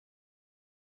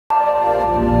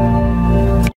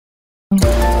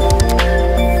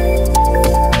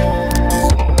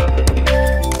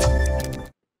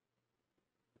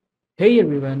Hey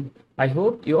everyone, I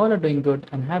hope you all are doing good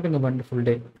and having a wonderful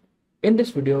day. In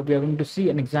this video, we are going to see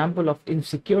an example of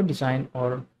insecure design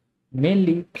or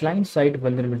mainly client-side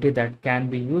vulnerability that can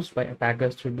be used by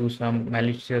attackers to do some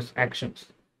malicious actions,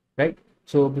 right?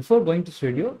 So before going to this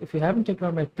video, if you haven't checked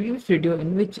out my previous video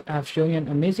in which I have shown you an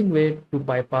amazing way to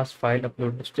bypass file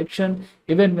upload restriction,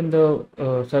 even when the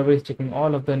server is checking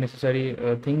all of the necessary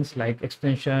things like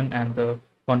extension and the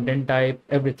content type,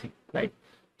 everything, right?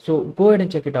 So go ahead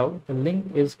and check it out. The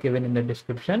link is given in the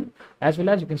description, as well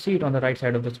as you can see it on the right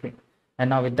side of the screen. And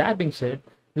now with that being said,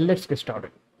 let's get started.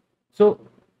 So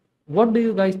what do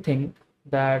you guys think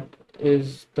that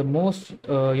is the most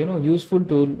useful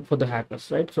tool for the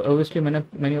hackers, right? So obviously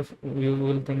many of you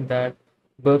will think that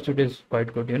burp suite is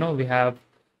quite good. We have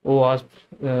OWASP,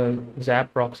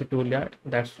 Zap proxy tool, yeah,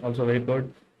 that's also very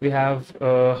good. We have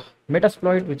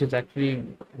Metasploit, which is actually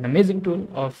an amazing tool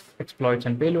of exploits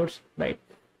and payloads, right?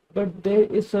 But there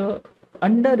is a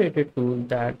underrated tool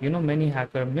that many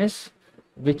hacker miss,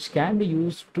 which can be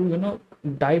used to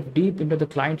dive deep into the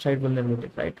client side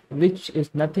vulnerabilities, right? Which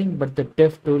is nothing but the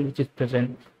dev tool which is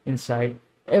present inside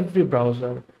every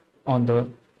browser on the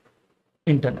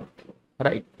internet,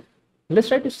 right? Let's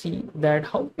try to see that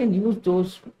how we can use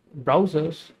those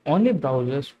browsers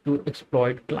to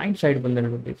exploit client side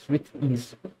vulnerabilities with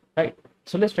ease, right?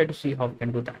 So let's try to see how we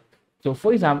can do that. So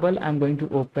for example, I'm going to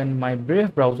open my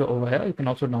Brave browser over here. You can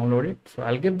also download it. So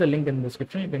I'll give the link in the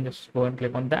description. You can just go and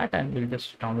click on that and we'll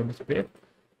just download this Brave.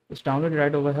 Just download it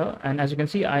right over here. And as you can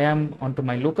see, I am onto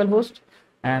my local host.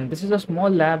 And this is a small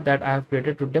lab that I have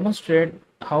created to demonstrate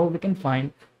how we can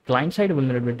find client-side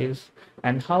vulnerabilities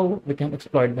and how we can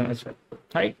exploit them as well,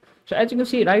 right? So as you can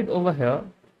see right over here,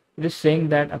 it is saying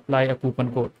that apply a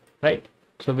coupon code, right?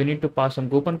 So we need to pass some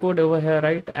coupon code over here,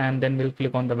 right? And then we'll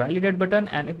click on the validate button.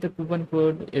 And if the coupon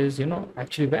code is,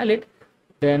 actually valid,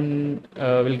 then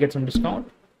we'll get some discount,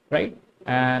 right?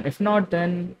 And if not,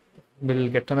 then we'll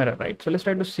get some error, right? So let's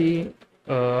try to see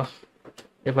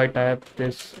if I type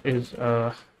this is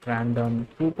a random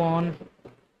coupon,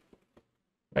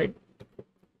 right?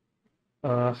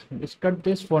 Let's cut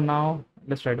this for now.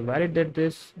 Let's try to validate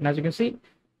this. And as you can see,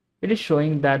 it is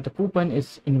showing that the coupon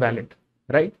is invalid,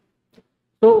 right?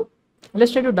 So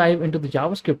let's try to dive into the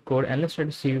JavaScript code and let's try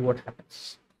to see what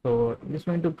happens. So I'm just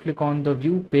going to click on the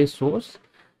view page source,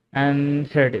 and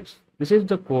here it is. This is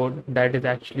the code that is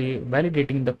actually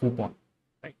validating the coupon,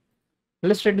 right?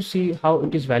 Let's try to see how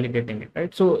it is validating it,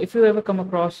 right? So if you ever come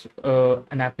across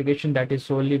an application that is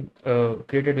solely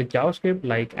created with JavaScript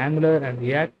like Angular and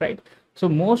React, right? So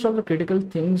most of the critical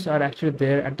things are actually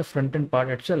there at the front end part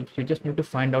itself. You just need to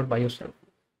find out by yourself.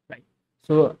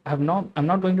 So I'm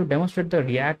not going to demonstrate the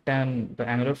React and the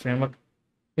Angular framework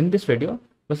in this video,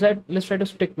 but let's try to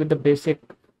stick with the basic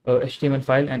HTML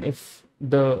file and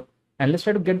let's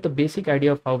try to get the basic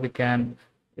idea of how we can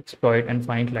exploit and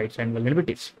find client-side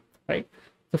vulnerabilities, right?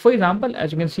 So for example,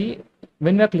 as you can see,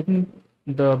 when we are clicking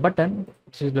the button,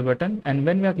 this is the button, and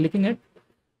when we are clicking it,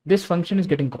 this function is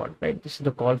getting called, right? This is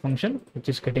the call function which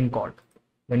is getting called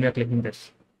when we are clicking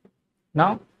this.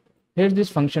 Now, here's this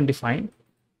function defined.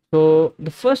 So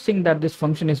the first thing that this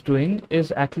function is doing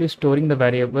is actually storing the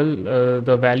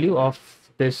the value of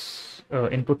this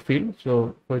input field.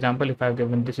 So for example, if I've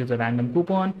given this is a random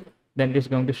coupon, then it's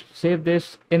going to save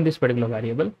this in this particular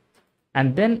variable.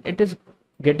 And then it is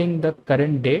getting the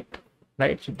current date,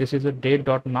 right? So this is a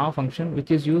date.now function, which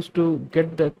is used to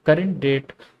get the current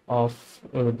date of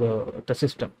the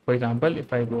system. For example,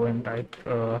 if I go and type,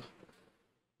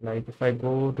 if I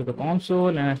go to the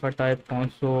console and if I type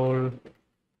console.log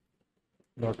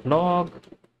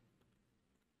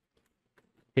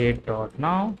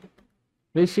date.now,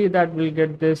 we see that we'll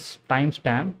get this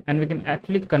timestamp, and we can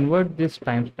actually convert this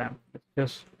timestamp. Let's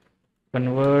just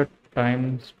convert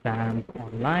timestamp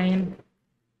online.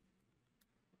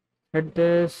 Hit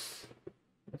this.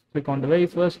 Let's click on the very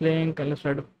first link and let's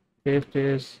try to paste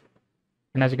this.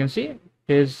 And as you can see,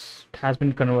 it has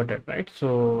been converted, right?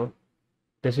 So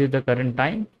this is the current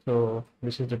time. So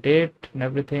this is the date and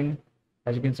everything,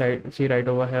 as you can see right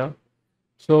over here.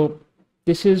 So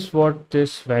this is what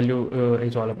this value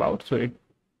is all about. So it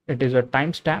is a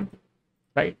timestamp,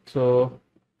 right? So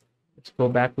let's go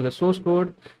back to the source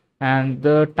code, and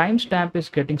the timestamp is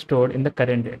getting stored in the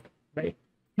current date, right?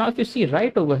 Now if you see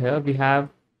right over here, we have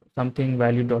something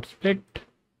value.split,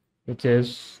 which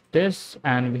is this,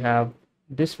 and we have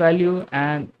this value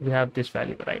and we have this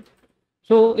value, right?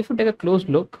 So if you take a close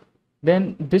look,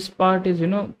 then this part is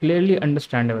clearly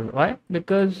understandable. Why?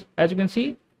 Because as you can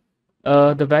see,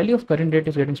 the value of current date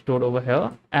is getting stored over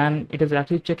here, and it is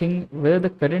actually checking whether the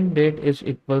current date is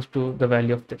equals to the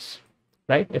value of this,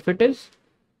 right? If it is,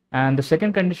 And the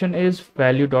second condition is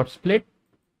value dot split,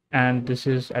 and this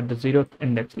is at the 0th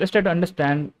index. Let's try to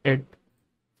understand it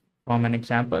from an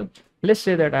example. Let's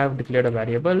say that I have declared a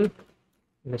variable,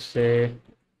 let's say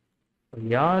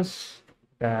Yas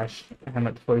dash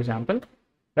Ahmed, for example,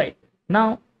 right?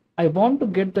 Now I want to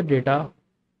get the data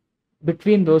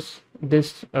between this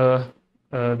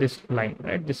line,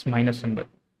 right? This minus symbol.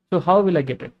 So how will I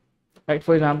get it? Right?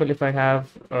 For example, if I have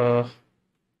a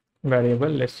variable,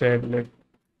 let's say let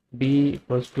b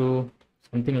equals to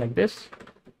something like this,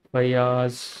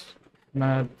 Fayaz,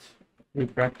 math, be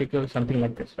practical, something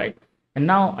like this, right? And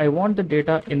now I want the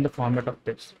data in the format of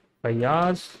this,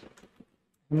 Fayaz,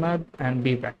 math, and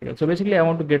be practical. So basically, I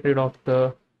want to get rid of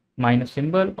the minus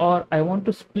symbol, or I want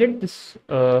to split this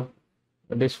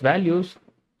values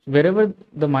wherever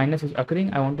the minus is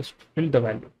occurring. I want to split the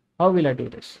value. How will I do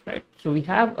this, right? So we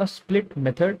have a split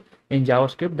method in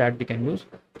JavaScript that we can use.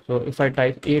 So if I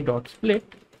type a dot split,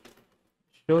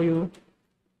 show you,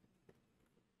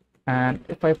 and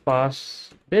if I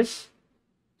pass this,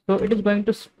 so it is going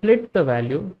to split the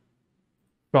value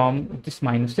from this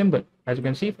minus symbol. As you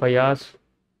can see, Fayaz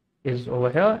is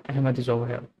over here, Ahmed is over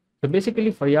here. So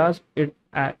basically Fayaz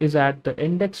is at the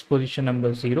index position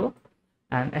number 0,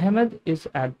 and Ahmed is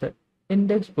at the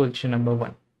index position number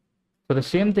 1. So the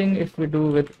same thing if we do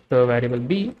with the variable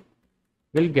b,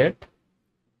 we'll get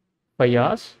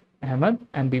Fayaz, Ahmed,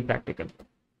 and be practical,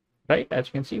 right? As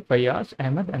you can see, Fayaz,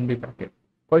 Ahmed, and be practical.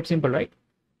 Quite simple, right?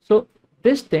 So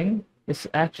this thing is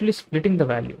actually splitting the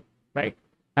value, right?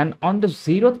 And on the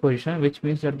 0th position, which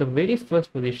means at the very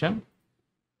first position,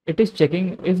 it is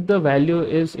checking if the value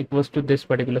is equals to this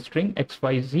particular string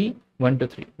xyz 1 to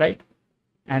 3, right?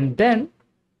 And then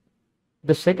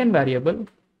the second variable,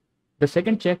 the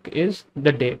second check is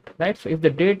the date, right? So if the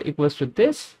date equals to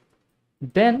this,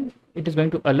 then it is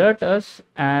going to alert us,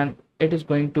 and it is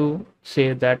going to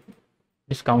say that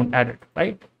discount added,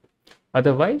 right?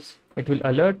 Otherwise it will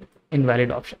alert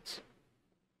invalid options,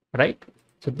 right?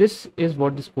 So this is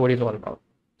what this code is all about.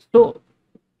 So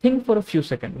think for a few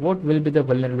seconds, what will be the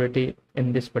vulnerability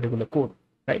in this particular code,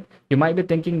 right? You might be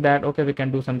thinking that, okay, we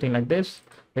can do something like this.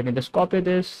 We can just copy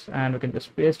this and we can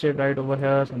just paste it right over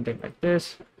here, something like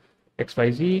this,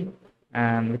 xyz,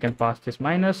 and we can pass this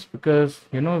minus because,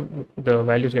 you know, the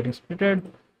value is getting splitted.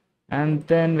 And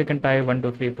then we can type 1,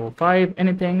 2, 3, 4, 5,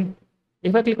 anything.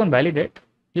 If I click on validate,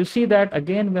 you'll see that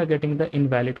again we are getting the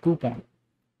invalid coupon.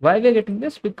 Why we are getting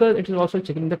this? Because it is also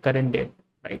checking the current date,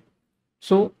 right?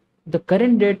 So the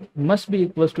current date must be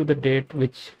equals to the date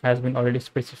which has been already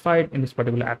specified in this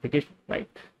particular application, right?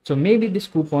 So maybe this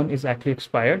coupon is actually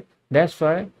expired. That's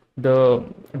why the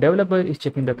developer is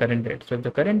checking the current date. So if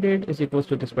the current date is equals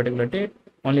to this particular date,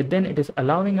 only then it is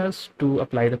allowing us to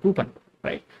apply the coupon,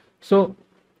 right? So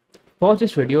pause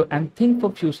this video and think for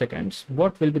a few seconds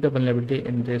what will be the vulnerability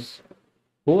in this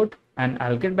code, and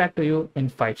I'll get back to you in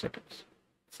 5 seconds.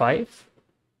 5,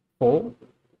 4,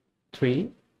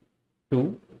 3,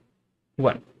 2,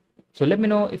 1. So let me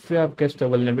know if you have guessed the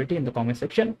vulnerability in the comment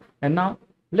section. And now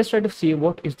let's try to see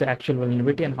what is the actual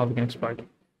vulnerability and how we can exploit it.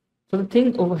 So the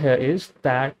thing over here is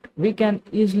that we can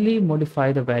easily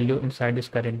modify the value inside this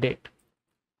current date.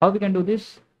 How we can do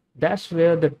this? That's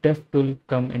where the def tool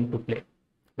come into play,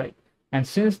 right? And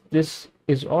since this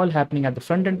is all happening at the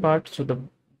front end part, so the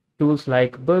tools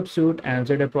like burpsuit and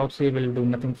zproxy will do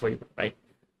nothing for you, right?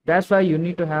 That's why you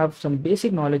need to have some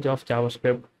basic knowledge of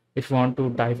JavaScript if you want to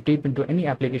dive deep into any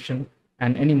application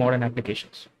and any modern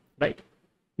applications, right?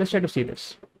 Let's try to see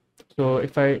this. So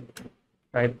if I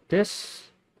type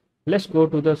this, let's go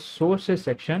to the sources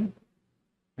section,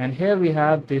 and here we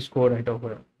have this code right over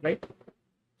here, right?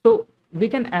 So we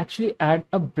can actually add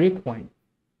a breakpoint,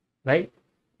 right?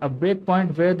 A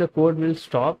breakpoint where the code will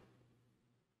stop,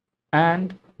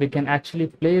 and we can actually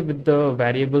play with the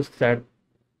variables that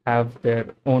have their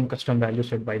own custom value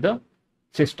set by the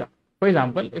system. For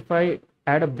example, if I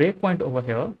add a breakpoint over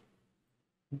here,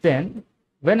 then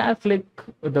when I click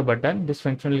the button, this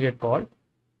function will get called,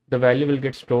 the value will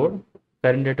get stored,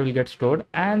 current data will get stored,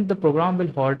 and the program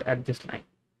will halt at this line,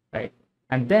 right?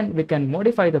 And then we can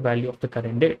modify the value of the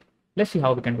current date. Let's see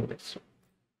how we can do this.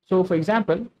 So for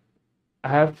example, I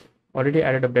have already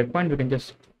added a breakpoint. We can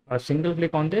just single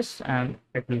click on this and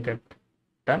it will get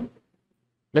done.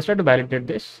 Let's try to validate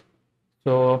this.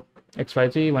 So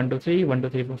xyz 1, 2, 3, 1, 2,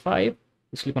 3, 4, 5.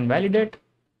 Let's click on validate,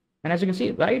 and as you can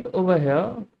see right over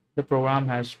here, the program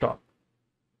has stopped,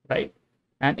 right?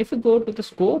 And if we go to the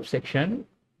scope section,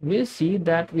 we'll see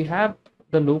that we have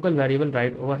the local variable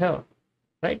right over here,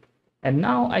 right? And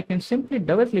now I can simply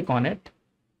double click on it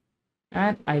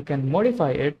and I can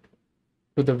modify it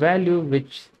to the value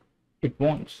which it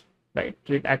wants. right?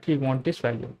 So it actually wants this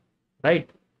value, right?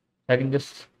 I can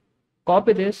just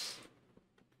copy this,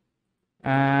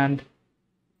 and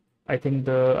I think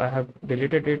I have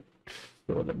deleted it.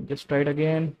 So let me just try it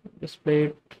again. Display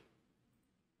it.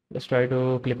 Let's try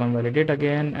to click on validate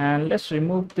again, and let's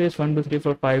remove this 1 2 3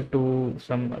 4 5 to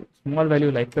some small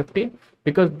value like 50,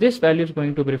 because this value is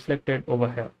going to be reflected over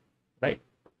here, right?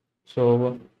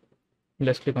 So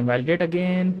let's click on validate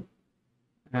again,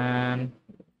 and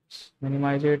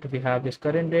minimize it. We have this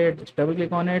current date, just double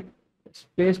click on it, let's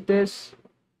paste this,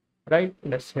 right?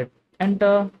 Let's hit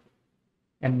enter,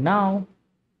 and now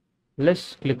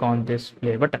let's click on this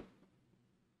play button.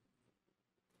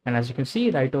 And as you can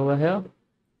see right over here,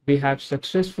 we have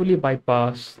successfully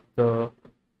bypassed the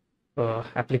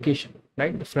application,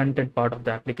 right? The front end part of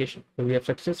the application. So we have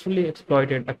successfully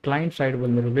exploited a client side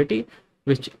vulnerability,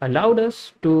 which allowed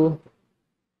us to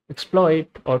exploit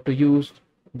or to use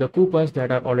the coupons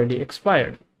that are already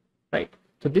expired, right?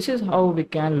 So this is how we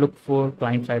can look for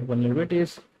client side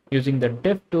vulnerabilities using the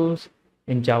dev tools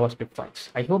in JavaScript files.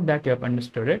 I hope that you have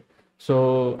understood it.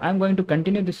 So I'm going to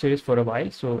continue this series for a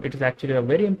while. So it is actually a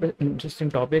very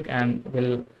interesting topic, and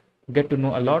we'll get to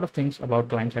know a lot of things about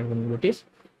client side vulnerabilities.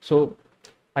 So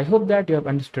I hope that you have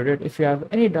understood it. If you have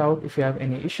any doubt, if you have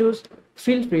any issues,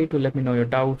 feel free to let me know your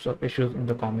doubts or issues in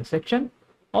the comment section.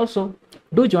 Also,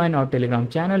 do join our Telegram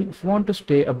channel if you want to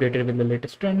stay updated with the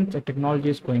latest trends and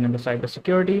technologies going on the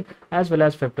cybersecurity as well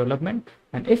as web development.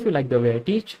 And if you like the way I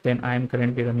teach, then I am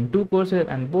currently running 2 courses,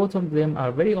 and both of them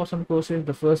are very awesome courses.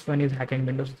 The first one is Hacking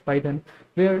Windows with Python,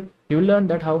 where you learn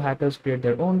that how hackers create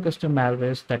their own custom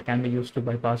malwares that can be used to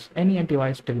bypass any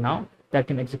antivirus till now, that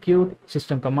can execute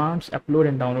system commands, upload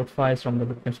and download files from the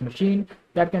victim's machine,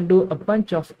 that can do a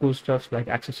bunch of cool stuff like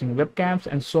accessing webcams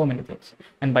and so many things.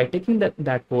 And by taking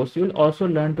that course, you'll also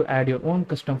learn to add your own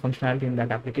custom functionality in that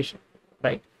application,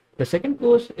 right? The second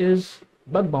course is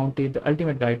Bug Bounty, the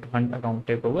ultimate guide to hunt account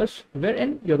takeovers,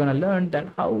 wherein you're going to learn that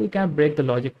how we can break the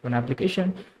logic of an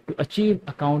application to achieve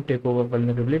account takeover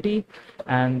vulnerability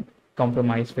and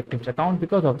compromise victim's account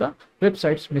because of the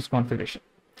website's misconfiguration.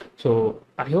 So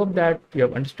I hope that you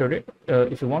have understood it.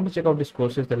 If you want to check out these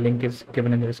courses, the link is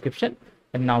given in the description.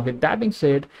 And now with that being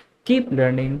said, keep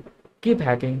learning, keep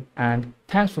hacking, and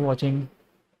thanks for watching.